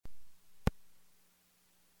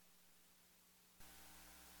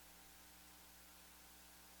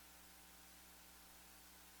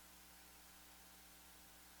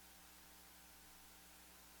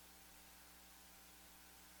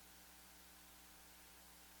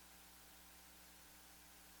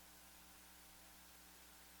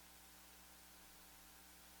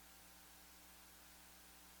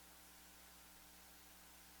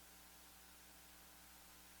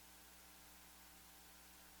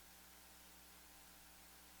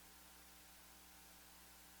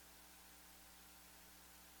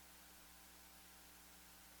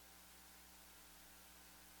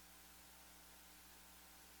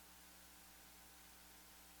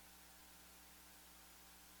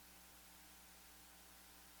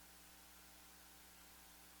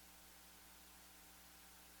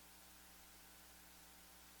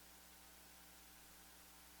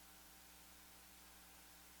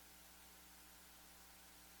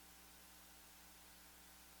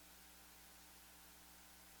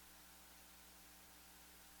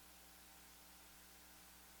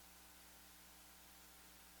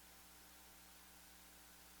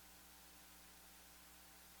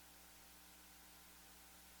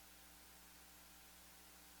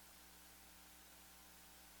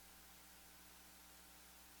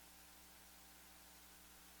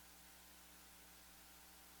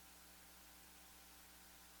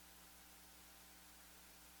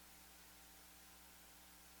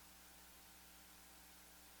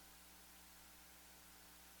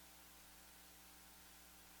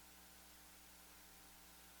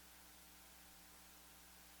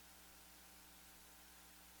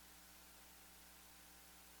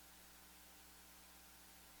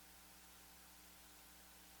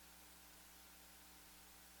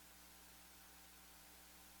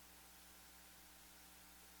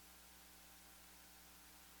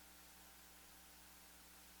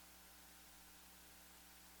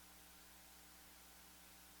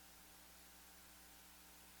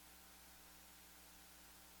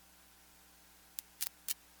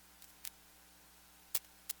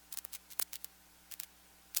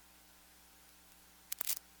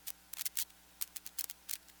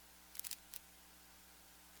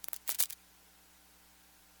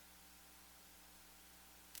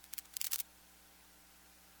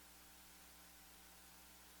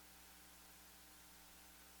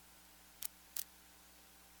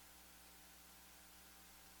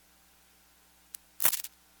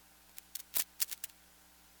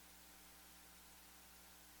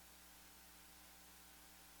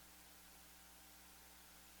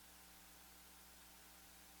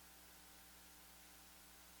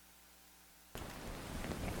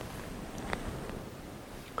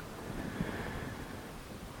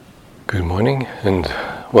Good morning and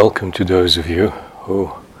welcome to those of you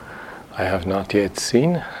who I have not yet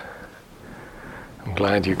seen. I'm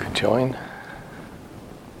glad you could join.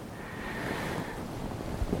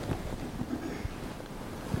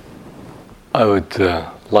 I would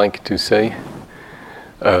like to say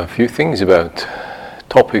a few things about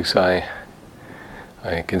topics I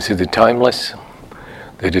consider timeless.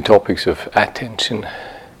 They're the topics of attention,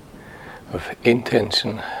 of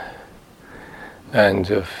intention,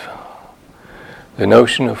 and of the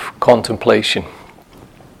notion of contemplation.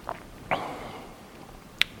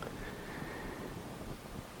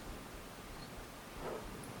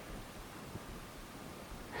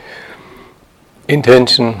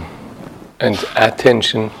 Intention and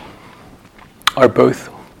attention are both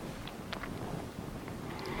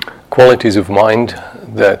qualities of mind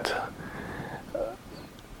that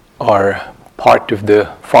are part of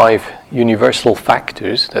the 5 universal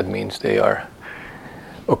factors. That means they are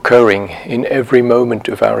occurring in every moment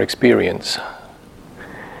of our experience.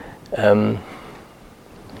 And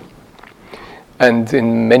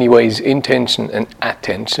in many ways, intention and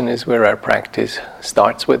attention is where our practice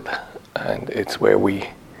starts with, and it's where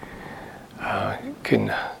we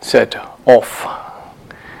can set off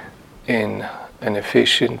in an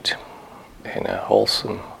efficient, in a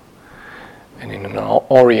wholesome, and in an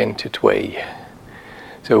oriented way.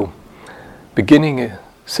 So, beginning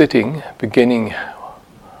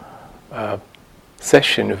a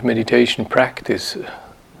session of meditation practice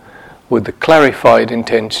with the clarified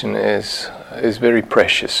intention is very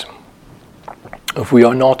precious. If we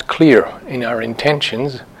are not clear in our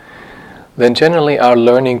intentions, then generally our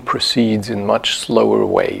learning proceeds in much slower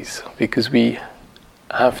ways, because we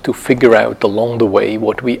have to figure out along the way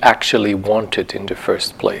what we actually wanted in the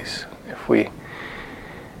first place. If we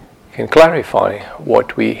can clarify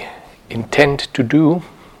what we intend to do,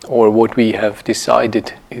 or what we have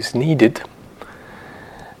decided is needed,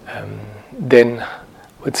 then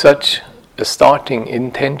with such a starting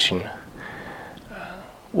intention,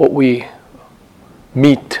 what we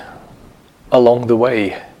meet along the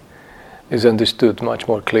way is understood much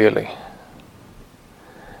more clearly.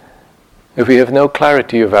 If we have no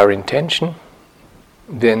clarity of our intention,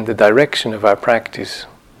 then the direction of our practice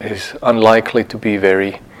is unlikely to be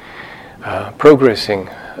very progressing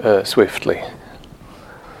swiftly.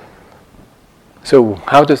 So,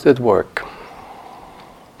 how does that work?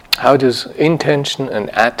 How does intention and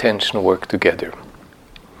attention work together?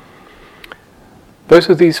 Both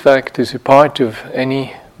of these factors are part of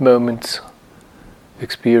any moment's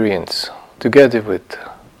experience, together with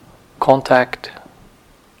contact,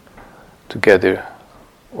 together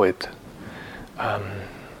with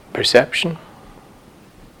perception,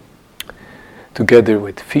 together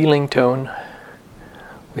with feeling tone.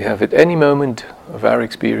 We have at any moment of our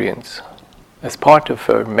experience, as part of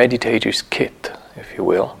a meditator's kit, if you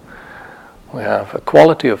will, we have a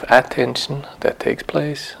quality of attention that takes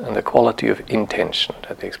place and a quality of intention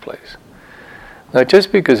that takes place. Now,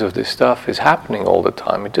 just because of this stuff is happening all the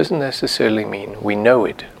time, it doesn't necessarily mean we know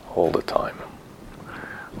it all the time.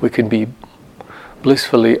 We can be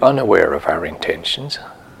blissfully unaware of our intentions.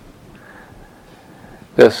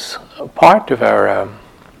 There's a part of our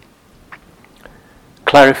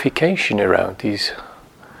clarification around these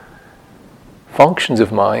functions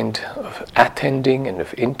of mind, of attending and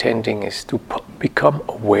of intending, is to become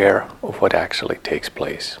aware of what actually takes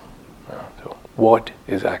place. So what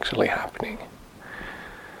is actually happening?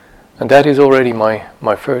 And that is already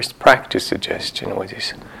my first practice suggestion, which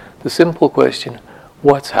is the simple question,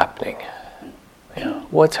 what's happening?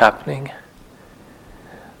 What's happening?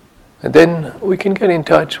 And then we can get in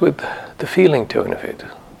touch with the feeling tone of it.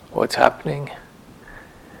 What's happening?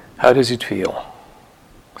 How does it feel?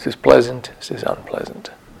 Is this pleasant? Is this unpleasant?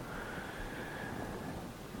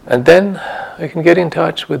 And then I can get in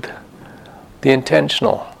touch with the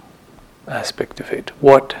intentional aspect of it.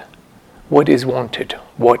 What is wanted?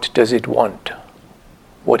 What does it want?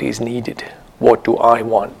 What is needed? What do I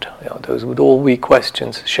want? Those would all be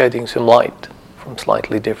questions shedding some light from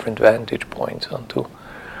slightly different vantage points onto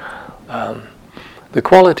the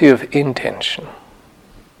quality of intention.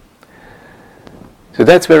 So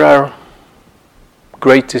that's where our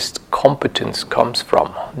greatest competence comes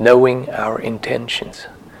from, knowing our intentions.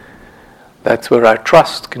 That's where our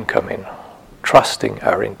trust can come in, trusting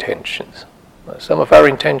our intentions. Some of our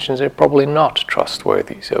intentions are probably not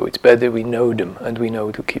trustworthy, so it's better we know them and we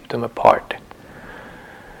know to keep them apart.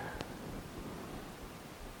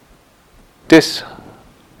 This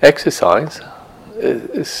exercise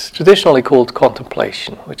is traditionally called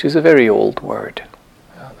contemplation, which is a very old word.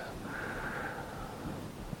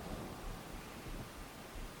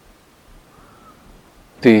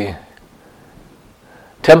 The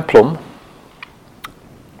templum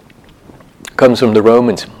comes from the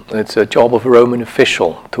Romans. It's a job of a Roman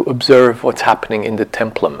official to observe what's happening in the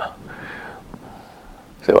templum.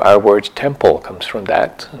 So our word temple comes from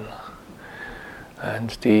that.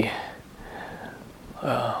 And the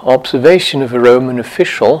observation of a Roman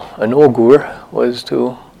official, an augur, was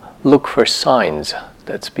to look for signs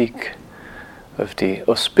that speak of the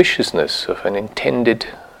auspiciousness of an intended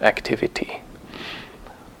activity.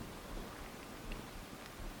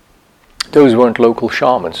 Those weren't local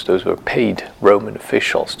shamans, those were paid Roman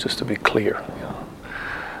officials, just to be clear.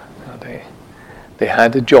 They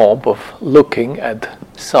had a job of looking at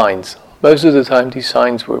signs. Most of the time these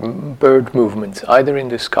signs were bird movements, either in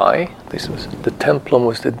the sky. The templum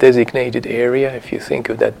was the designated area. If you think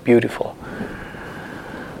of that beautiful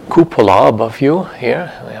cupola above you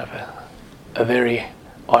here, we have a very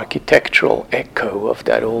architectural echo of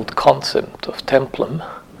that old concept of templum.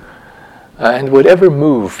 And whatever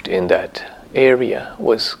moved in that area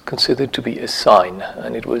was considered to be a sign,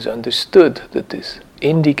 and it was understood that this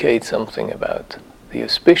indicates something about the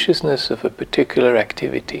auspiciousness of a particular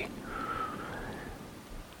activity.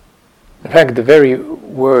 In fact, the very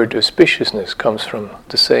word auspiciousness comes from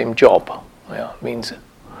the same job. It means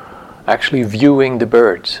actually viewing the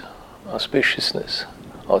birds. Auspiciousness,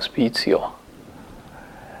 auspitio.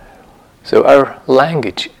 So our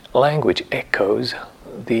language echoes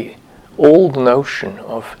the old notion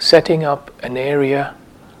of setting up an area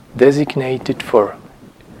designated for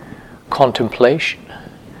contemplation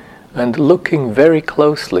and looking very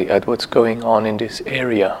closely at what's going on in this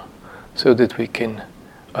area so that we can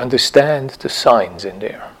understand the signs in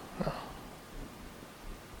there.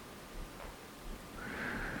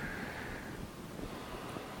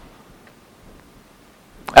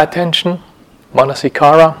 Attention,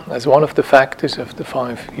 manasikara, as one of the factors of the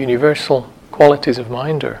 5 universal qualities of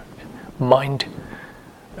mind, or mind,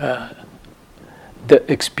 the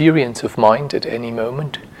experience of mind at any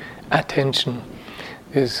moment. Attention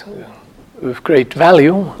is of great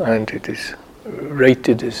value, and it is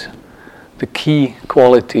rated as the key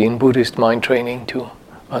quality in Buddhist mind training to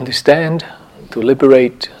understand, to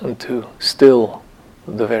liberate, and to still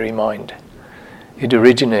the very mind it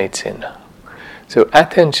originates in. So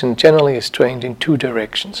attention generally is trained in 2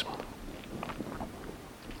 directions.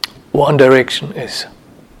 One direction is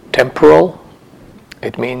temporal.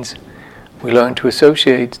 It means we learn to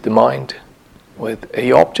associate the mind with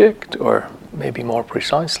a object, or maybe more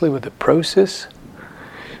precisely with a process,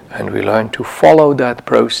 and we learn to follow that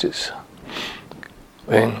process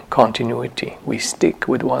in continuity. We stick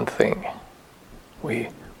with one thing.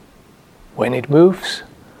 When it moves,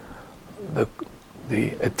 the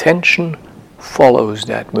attention follows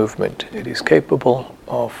that movement. It is capable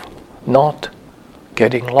of not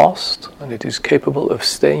getting lost, and it is capable of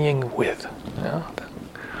staying with.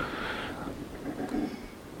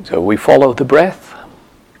 So we follow the breath,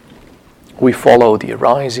 we follow the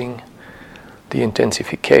arising, the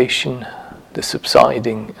intensification, the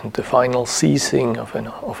subsiding, and the final ceasing of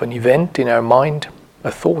an event in our mind,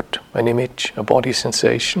 a thought, an image, a body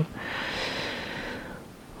sensation.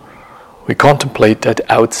 We contemplate that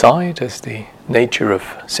outside as the nature of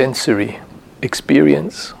sensory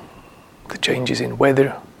experience, the changes in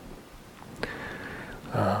weather,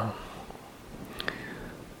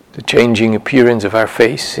 the changing appearance of our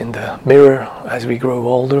face in the mirror as we grow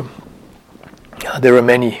older. There are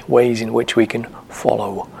many ways in which we can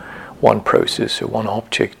follow one process or one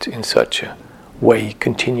object in such a way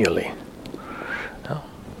continually.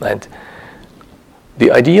 And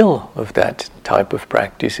the ideal of that type of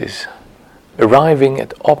practice is arriving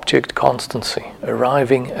at object constancy,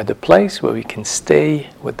 arriving at a place where we can stay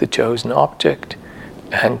with the chosen object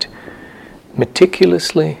and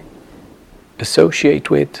meticulously associate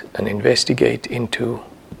with and investigate into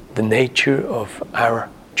the nature of our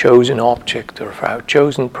chosen object or of our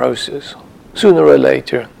chosen process. Sooner or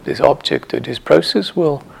later, this object or this process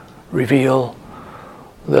will reveal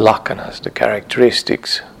the lakshanas, the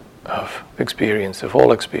characteristics of experience, of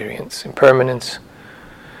all experience, impermanence,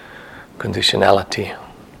 conditionality,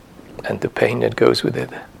 and the pain that goes with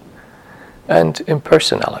it, and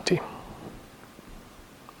impersonality.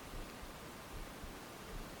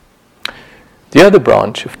 The other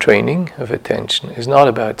branch of training of attention is not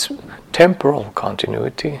about temporal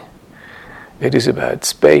continuity, it is about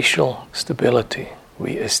spatial stability.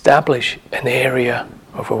 We establish an area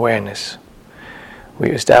of awareness.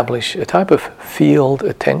 We establish a type of field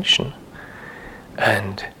attention,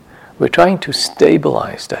 and we're trying to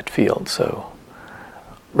stabilize that field. So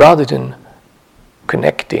rather than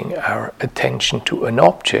connecting our attention to an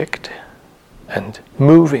object and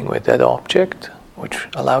moving with that object, which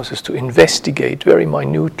allows us to investigate very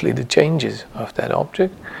minutely the changes of that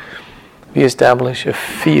object, we establish a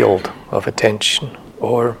field of attention,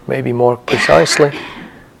 or maybe more precisely,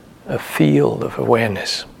 a field of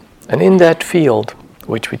awareness. And in that field,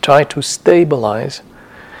 which we try to stabilize,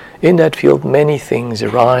 in that field many things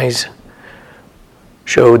arise,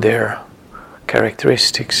 show their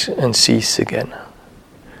characteristics, and cease again.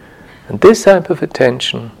 And this type of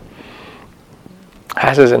attention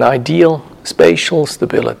has as an ideal spatial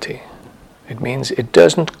stability. It means it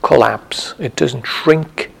doesn't collapse, it doesn't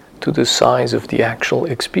shrink to the size of the actual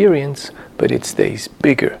experience, but it stays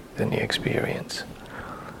bigger than the experience.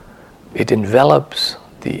 It envelops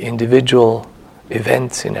the individual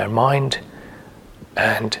events in our mind,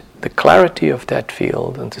 and the clarity of that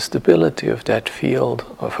field and the stability of that field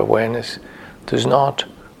of awareness does not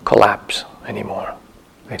collapse anymore.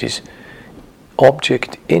 It is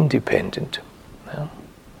object independent. Yeah?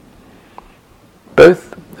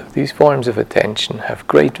 Both of these forms of attention have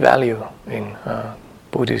great value in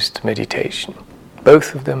Buddhist meditation.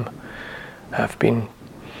 Both of them have been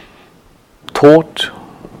taught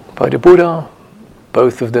by the Buddha.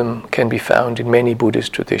 Both of them can be found in many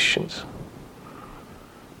Buddhist traditions.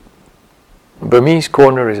 Burmese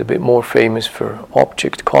corner is a bit more famous for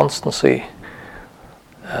object constancy,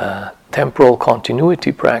 temporal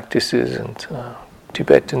continuity practices, and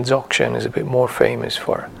Tibetan Dzogchen is a bit more famous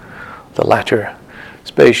for the latter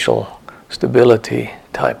spatial stability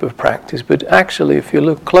type of practice. But actually, if you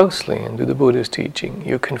look closely into the Buddha's teaching,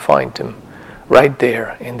 you can find them right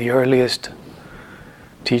there in the earliest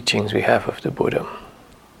teachings we have of the Buddha.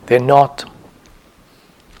 They're not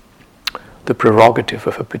the prerogative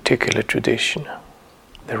of a particular tradition.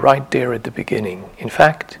 They're right there at the beginning. In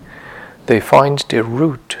fact, they find their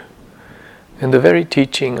root in the very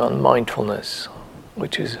teaching on mindfulness,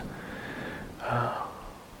 which is,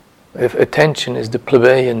 if attention is the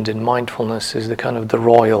plebeian, then mindfulness is the kind of the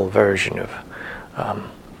royal version of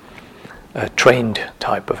a trained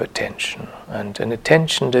type of attention, and an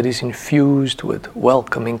attention that is infused with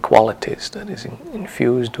welcoming qualities, that is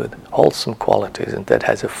infused with wholesome qualities, and that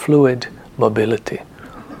has a fluid mobility.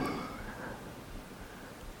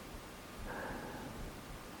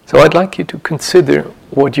 So I'd like you to consider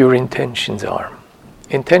what your intentions are.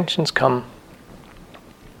 Intentions come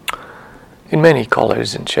in many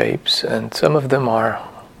colors and shapes, and some of them are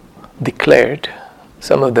declared,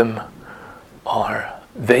 some of them are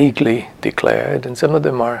vaguely declared, and some of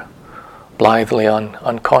them are blithely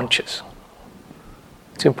unconscious.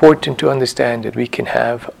 It's important to understand that we can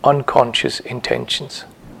have unconscious intentions.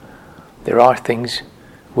 There are things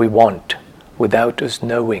we want without us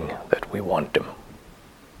knowing that we want them.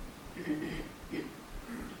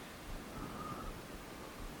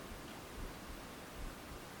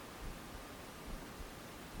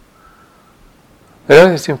 The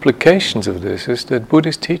other implications of this is that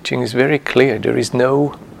Buddhist teaching is very clear. There is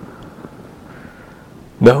no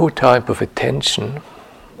type of attention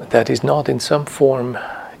that is not in some form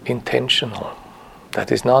intentional, that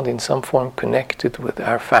is not in some form connected with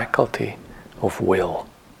our faculty of will.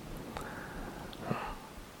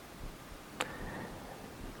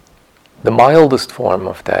 The mildest form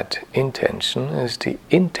of that intention is the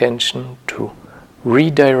intention to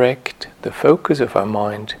redirect the focus of our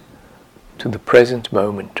mind to the present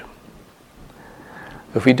moment.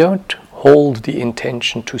 If we don't hold the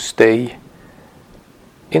intention to stay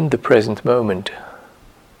in the present moment,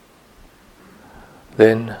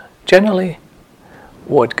 then generally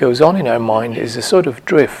what goes on in our mind is a sort of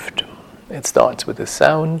drift. It starts with a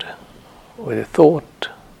sound, with a thought,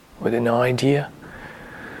 with an idea,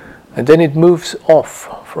 and then it moves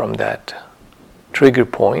off from that trigger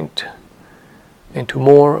point into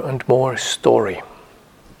more and more story.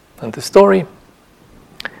 And the story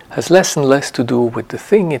has less and less to do with the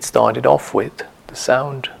thing it started off with, the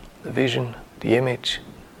sound, the vision, the image,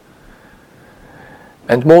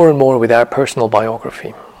 and more with our personal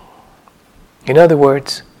biography. In other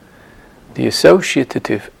words, the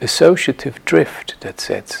associative drift that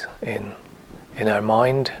sets in our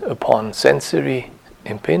mind upon sensory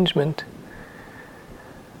impingement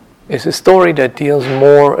is a story that deals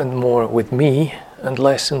more and more with me and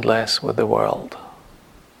less with the world.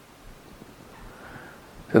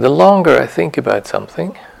 So the longer I think about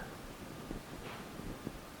something,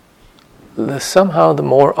 the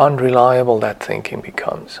more unreliable that thinking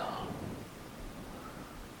becomes.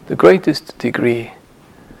 The greatest degree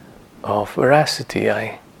of veracity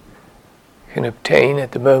I can obtain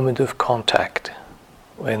at the moment of contact,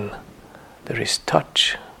 when there is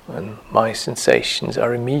touch, when my sensations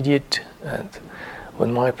are immediate, and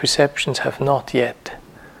when my perceptions have not yet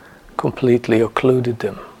completely occluded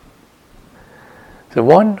them. The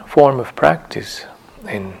one form of practice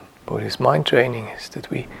in Buddhist mind training is that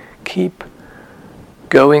we keep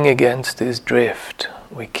going against this drift.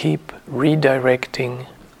 We keep redirecting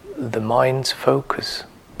the mind's focus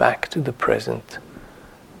back to the present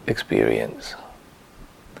experience.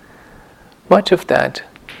 Much of that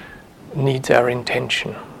needs our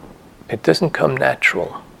intention. It doesn't come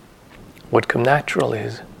natural. What comes natural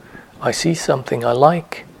is, I see something I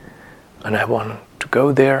like, and I want to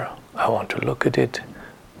go there, I want to look at it,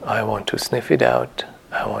 I want to sniff it out,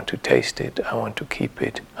 I want to taste it, I want to keep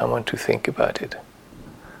it, I want to think about it.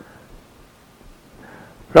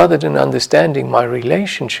 Rather than understanding my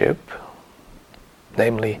relationship,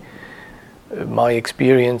 namely my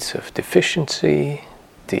experience of deficiency,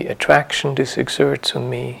 the attraction this exerts on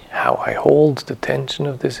me, how I hold the tension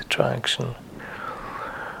of this attraction,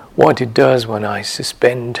 what it does when I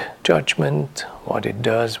suspend judgment, what it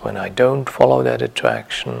does when I don't follow that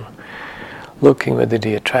attraction, looking whether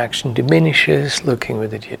the attraction diminishes, looking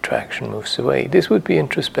whether the attraction moves away. This would be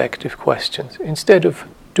introspective questions. Instead of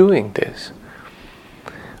doing this,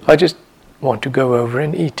 I just want to go over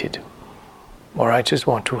and eat it, or I just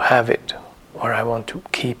want to have it, or I want to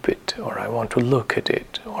keep it, or I want to look at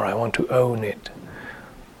it, or I want to own it.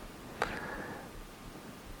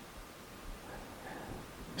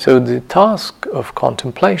 So the task of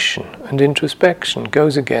contemplation and introspection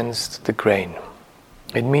goes against the grain.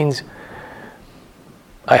 It means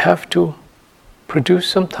I have to produce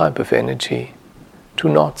some type of energy to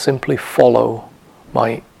not simply follow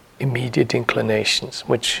my immediate inclinations,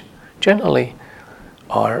 which generally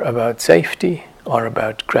are about safety, are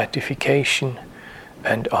about gratification,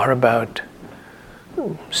 and are about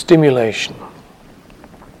stimulation.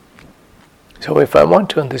 So if I want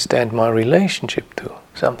to understand my relationship to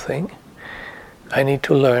something, I need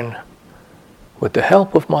to learn, with the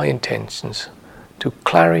help of my intentions, to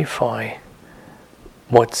clarify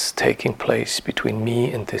what's taking place between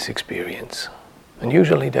me and this experience. And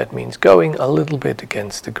usually that means going a little bit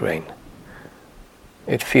against the grain.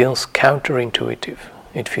 It feels counterintuitive.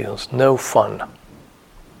 It feels no fun.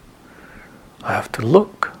 I have to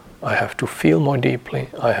look, I have to feel more deeply,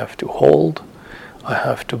 I have to hold, I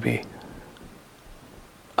have to be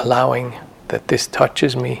allowing that this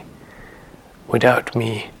touches me without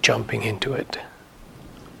me jumping into it.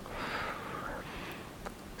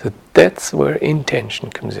 So that's where intention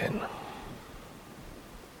comes in.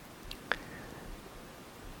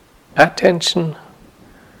 Attention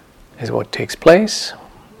is what takes place,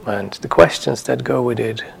 and the questions that go with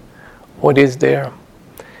it. What is there?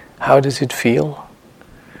 How does it feel?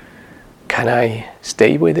 Can I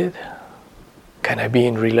stay with it? Can I be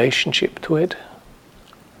in relationship to it?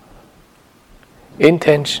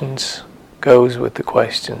 Intentions goes with the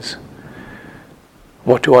questions.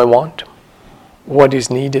 What do I want? What is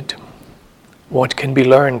needed? What can be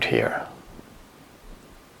learned here?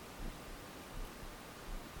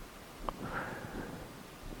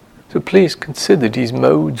 So please consider these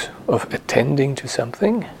modes of attending to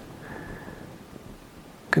something.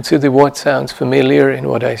 Consider what sounds familiar in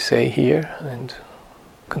what I say here, and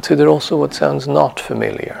consider also what sounds not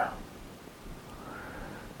familiar.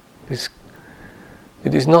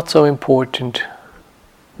 It is not so important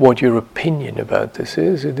what your opinion about this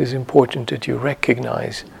is. It is important that you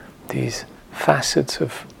recognize these facets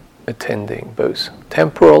of attending, both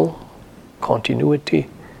temporal, continuity,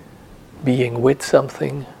 being with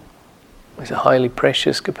something is a highly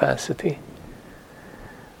precious capacity,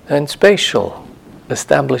 and spatial,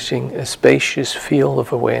 establishing a spacious field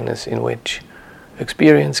of awareness in which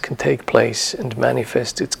experience can take place and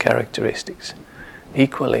manifest its characteristics.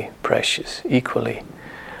 Equally precious, equally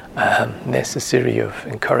necessary of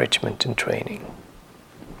encouragement and training.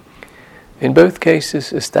 In both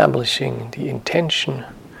cases, establishing the intention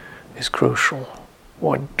is crucial.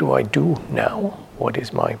 What do I do now? What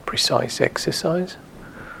is my precise exercise?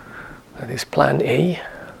 That is plan A.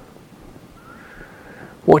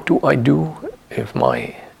 What do I do if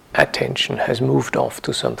my attention has moved off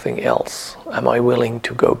to something else? Am I willing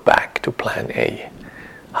to go back to plan A?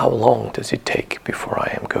 How long does it take before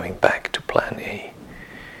I am going back to plan A?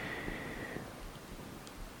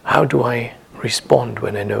 How do I respond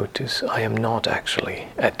when I notice I am not actually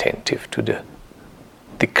attentive to the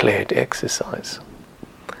declared exercise?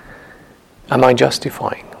 Am I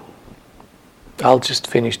justifying? I'll just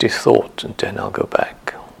finish this thought and then I'll go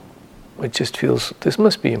back. It just feels, this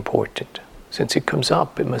must be important. Since it comes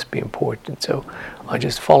up, it must be important. So I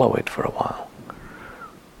just follow it for a while.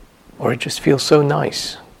 Or it just feels so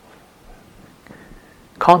nice.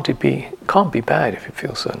 Can't be bad if it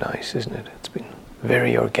feels so nice, isn't it? It's been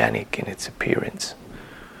very organic in its appearance.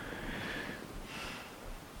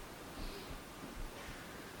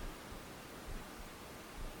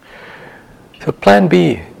 So plan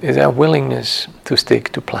B is our willingness to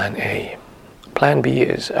stick to plan A. Plan B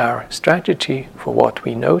is our strategy for what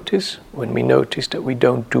we notice when we notice that we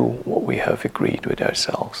don't do what we have agreed with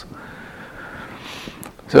ourselves.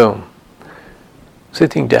 So,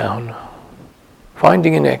 sitting down,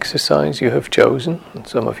 finding an exercise you have chosen, and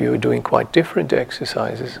some of you are doing quite different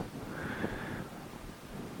exercises,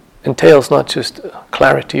 entails not just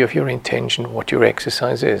clarity of your intention, what your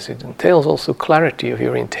exercise is, it entails also clarity of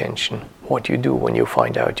your intention, what you do when you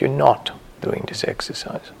find out you're not doing this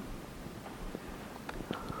exercise.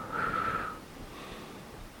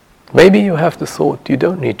 Maybe you have the thought you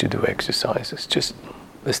don't need to do exercises, just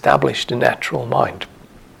establish the natural mind.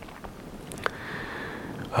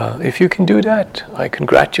 If you can do that, I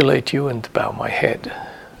congratulate you and bow my head.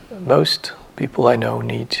 Most people I know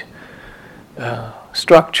need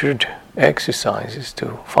structured exercises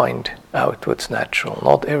to find out what's natural.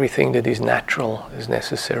 Not everything that is natural is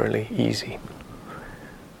necessarily easy.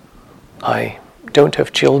 I don't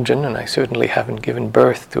have children, and I certainly haven't given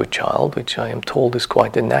birth to a child, which I am told is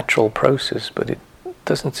quite a natural process, but it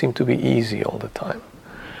doesn't seem to be easy all the time.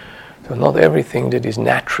 So not everything that is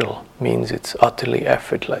natural means it's utterly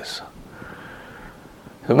effortless.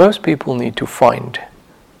 So most people need to find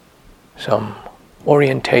some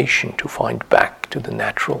orientation to find back to the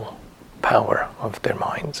natural power of their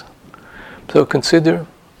minds. So consider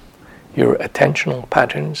your attentional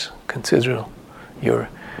patterns, consider your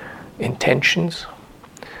intentions,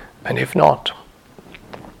 and if not,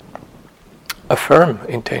 affirm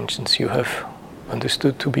intentions you have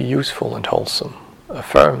understood to be useful and wholesome.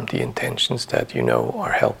 Affirm the intentions that you know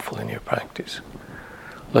are helpful in your practice.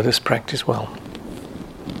 Let us practice well.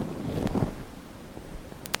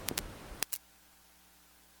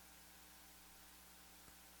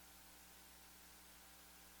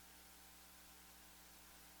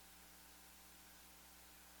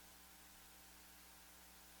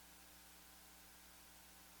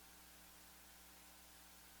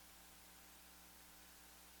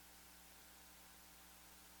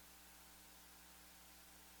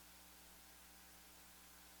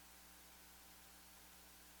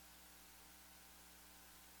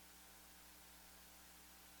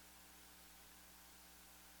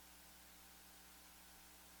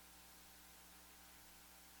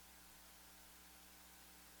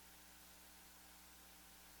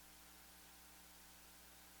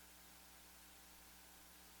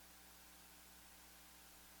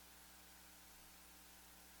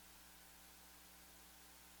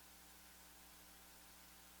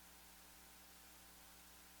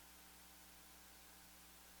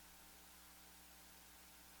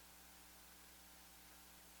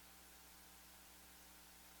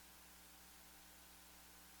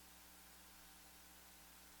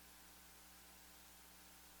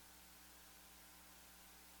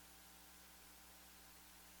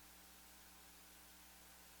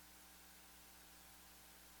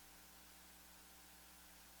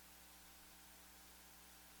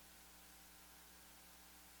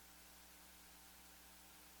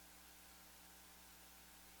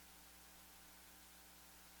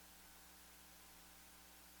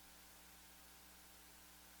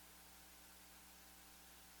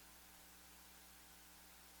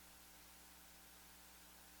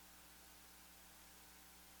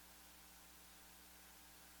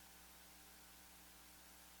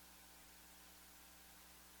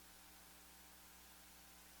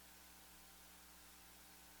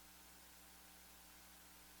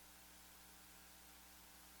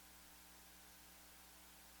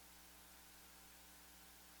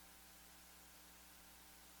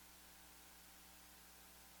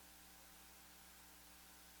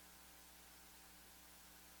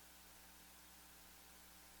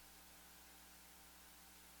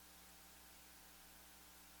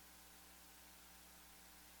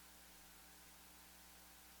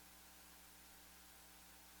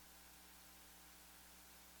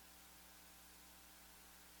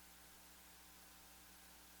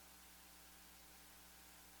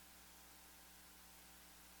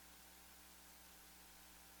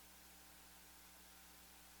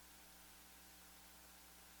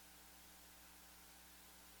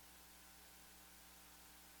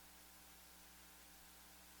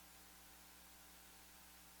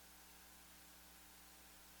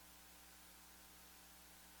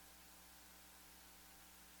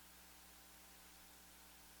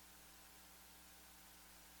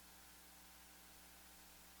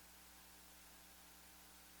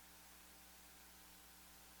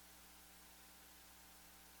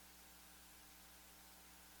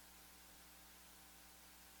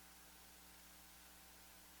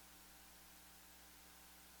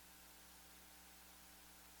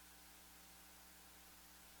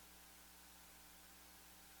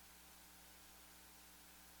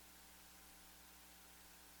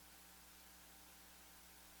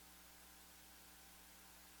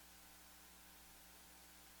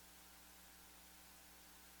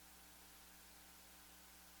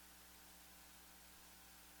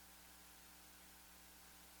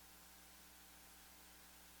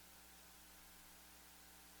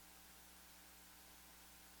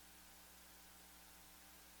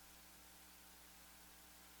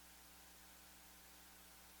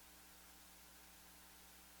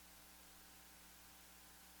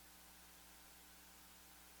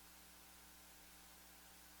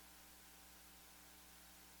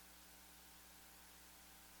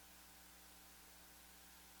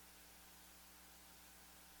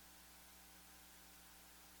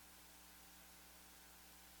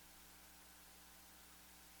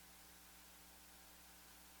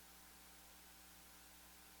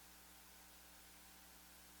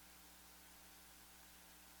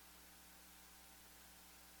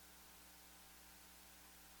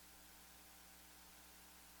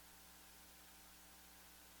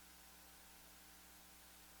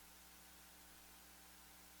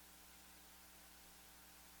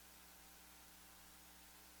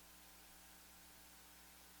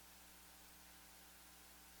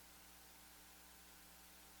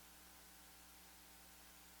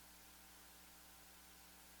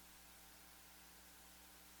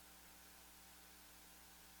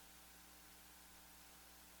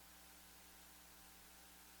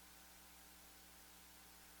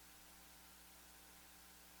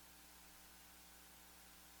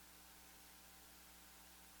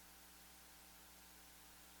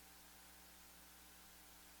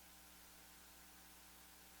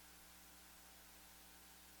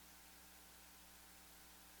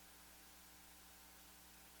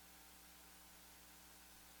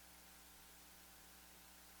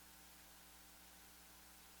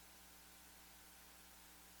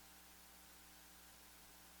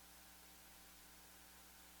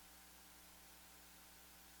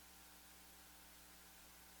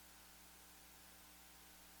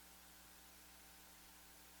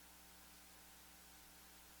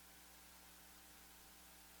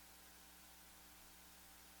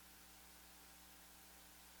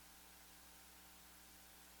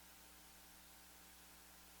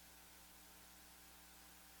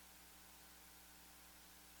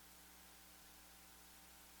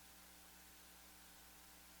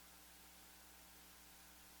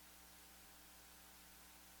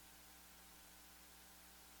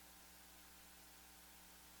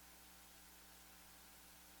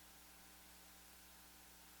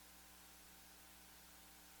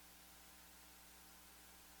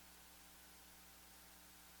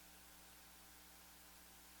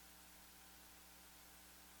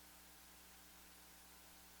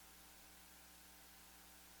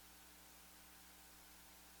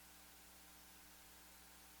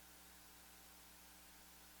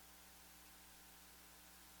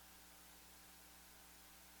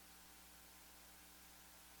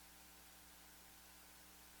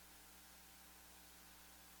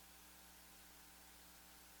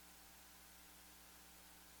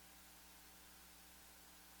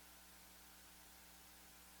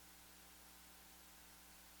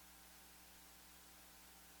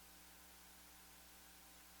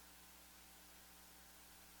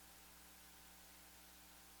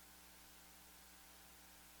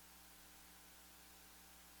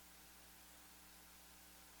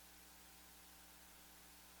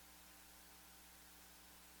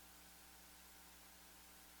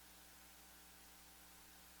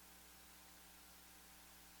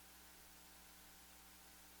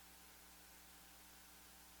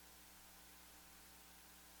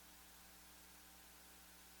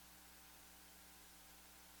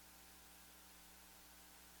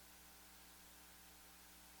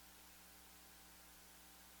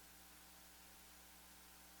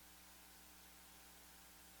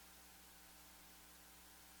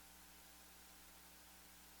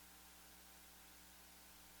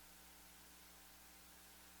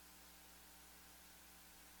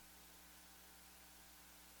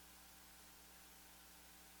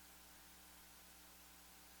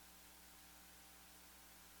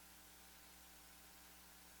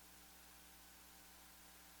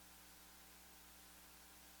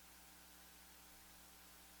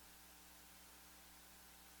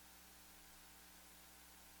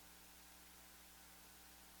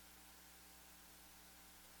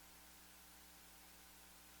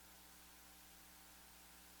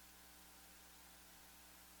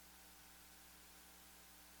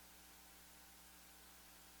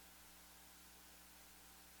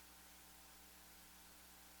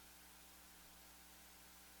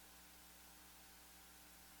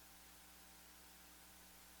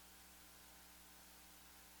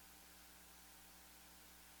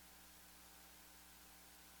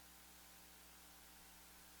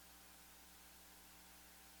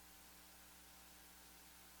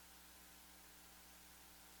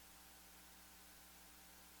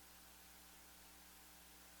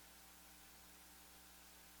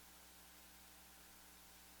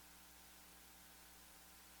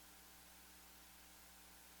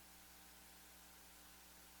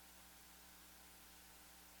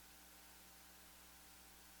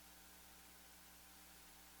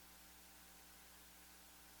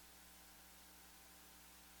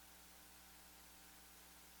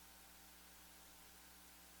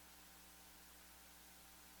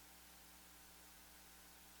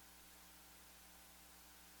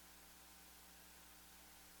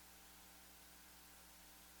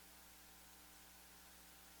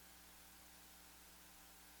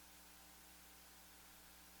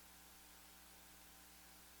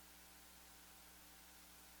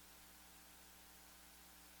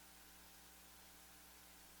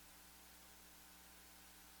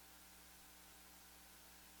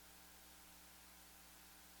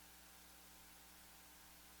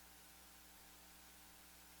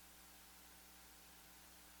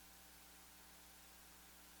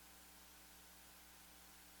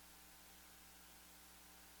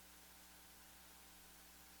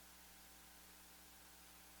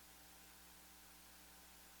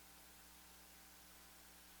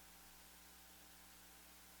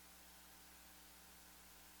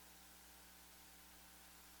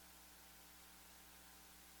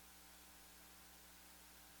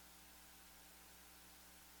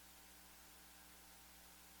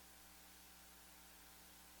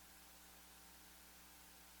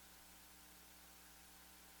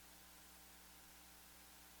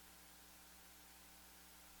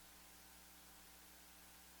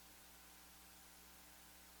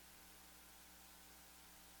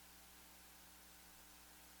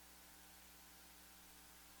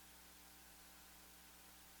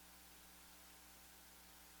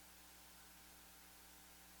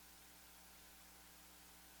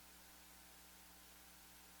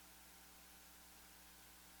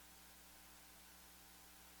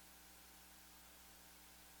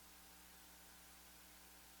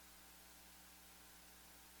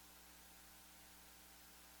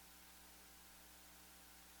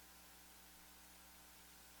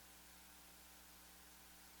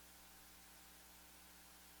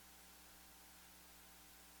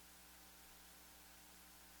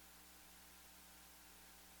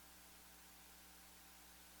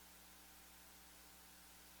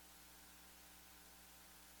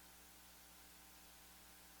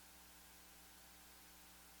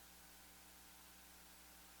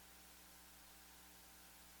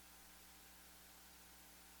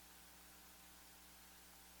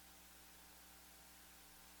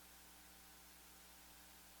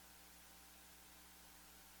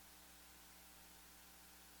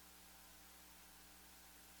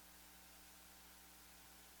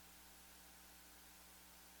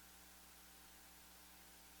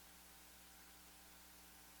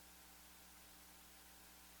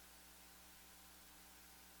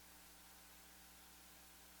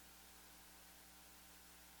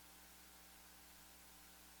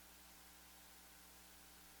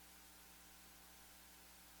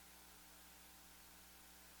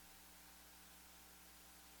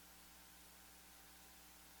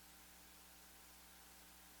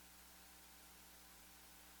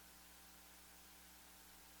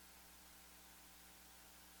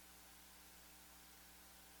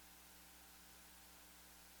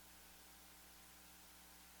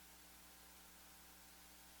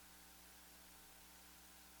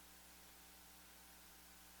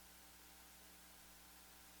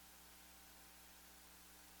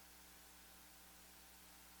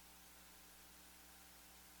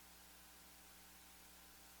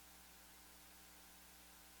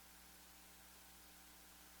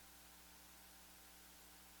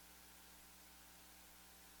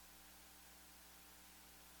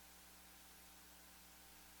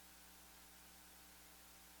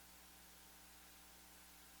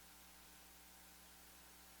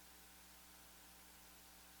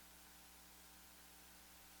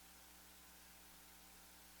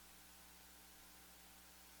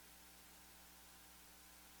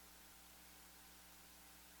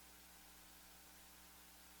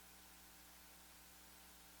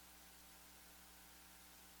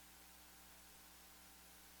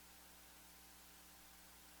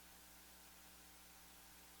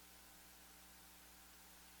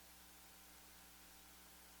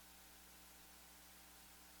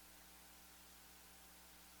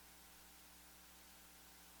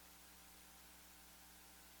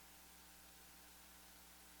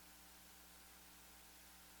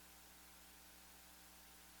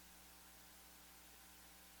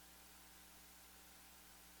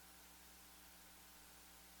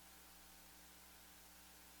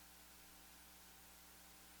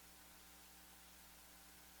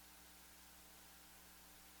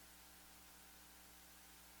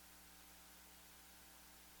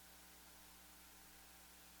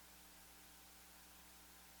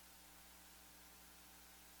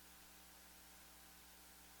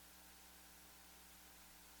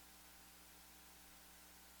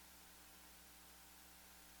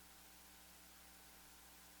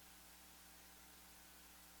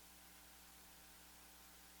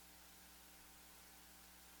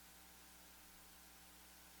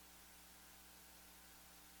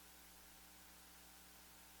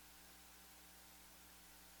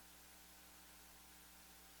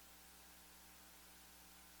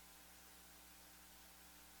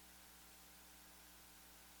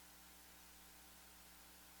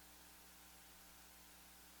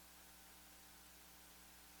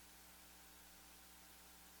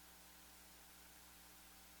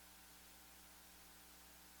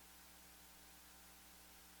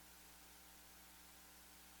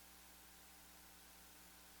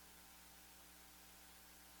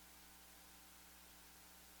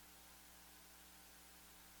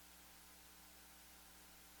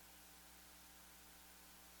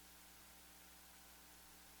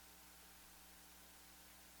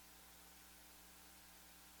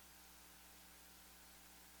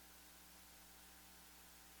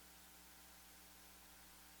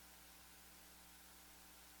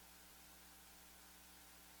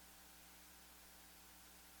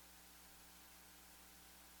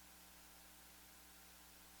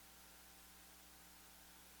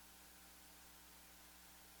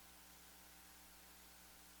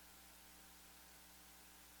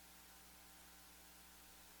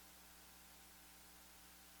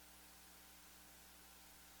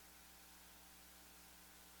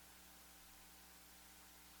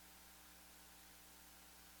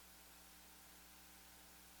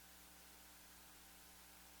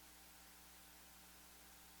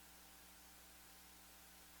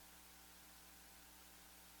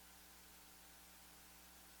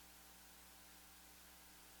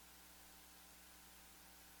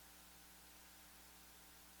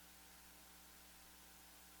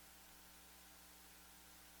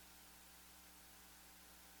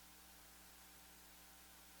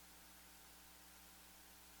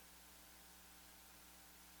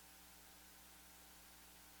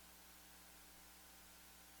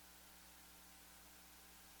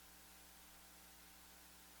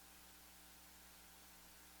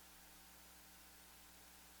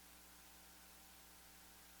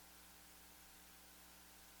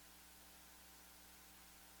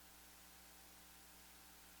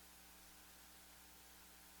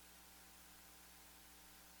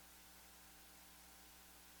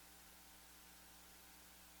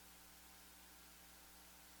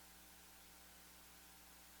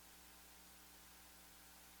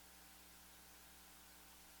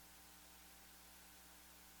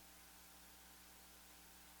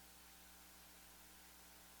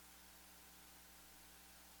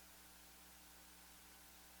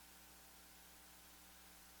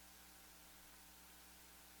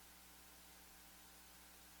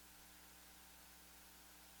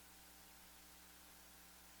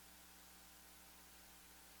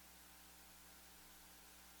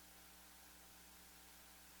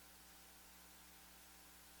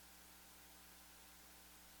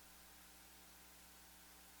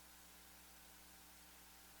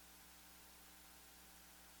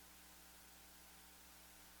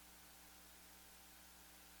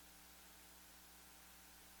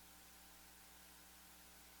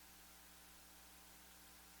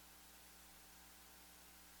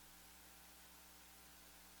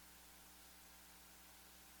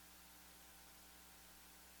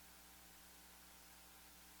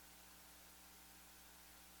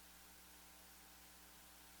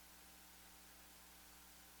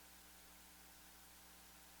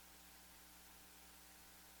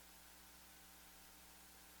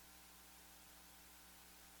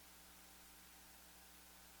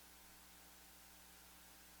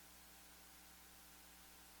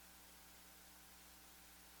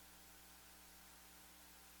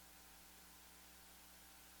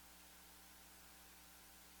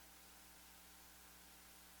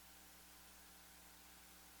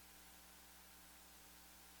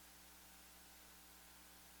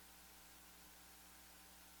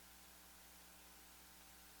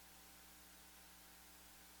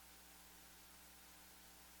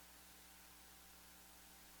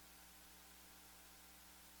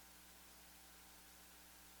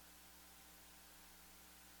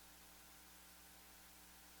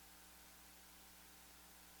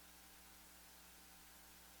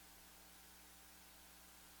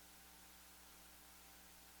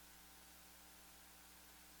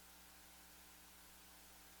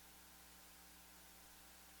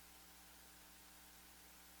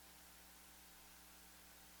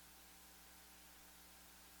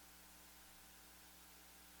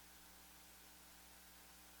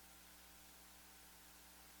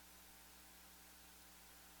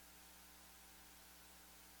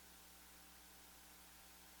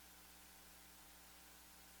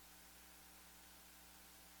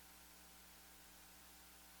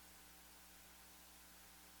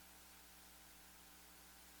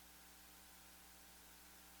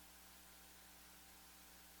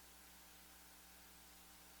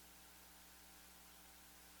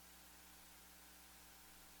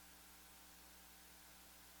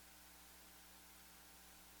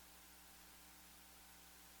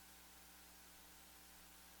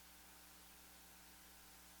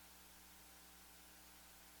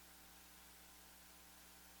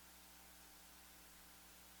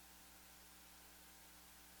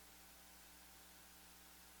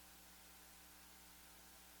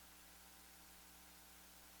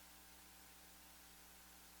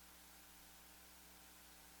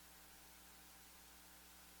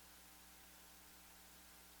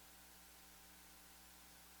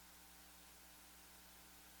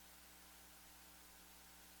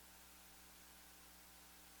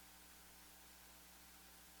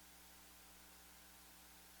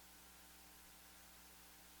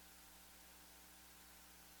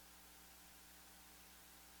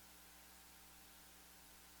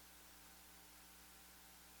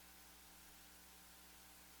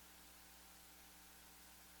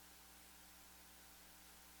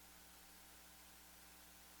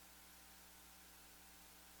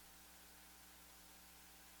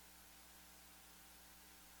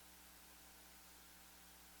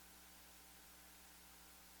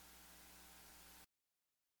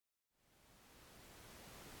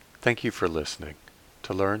 Thank you for listening.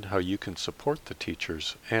 To learn how you can support the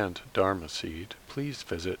teachers and Dharma Seed, please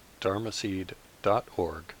visit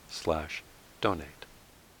dharmaseed.org/donate.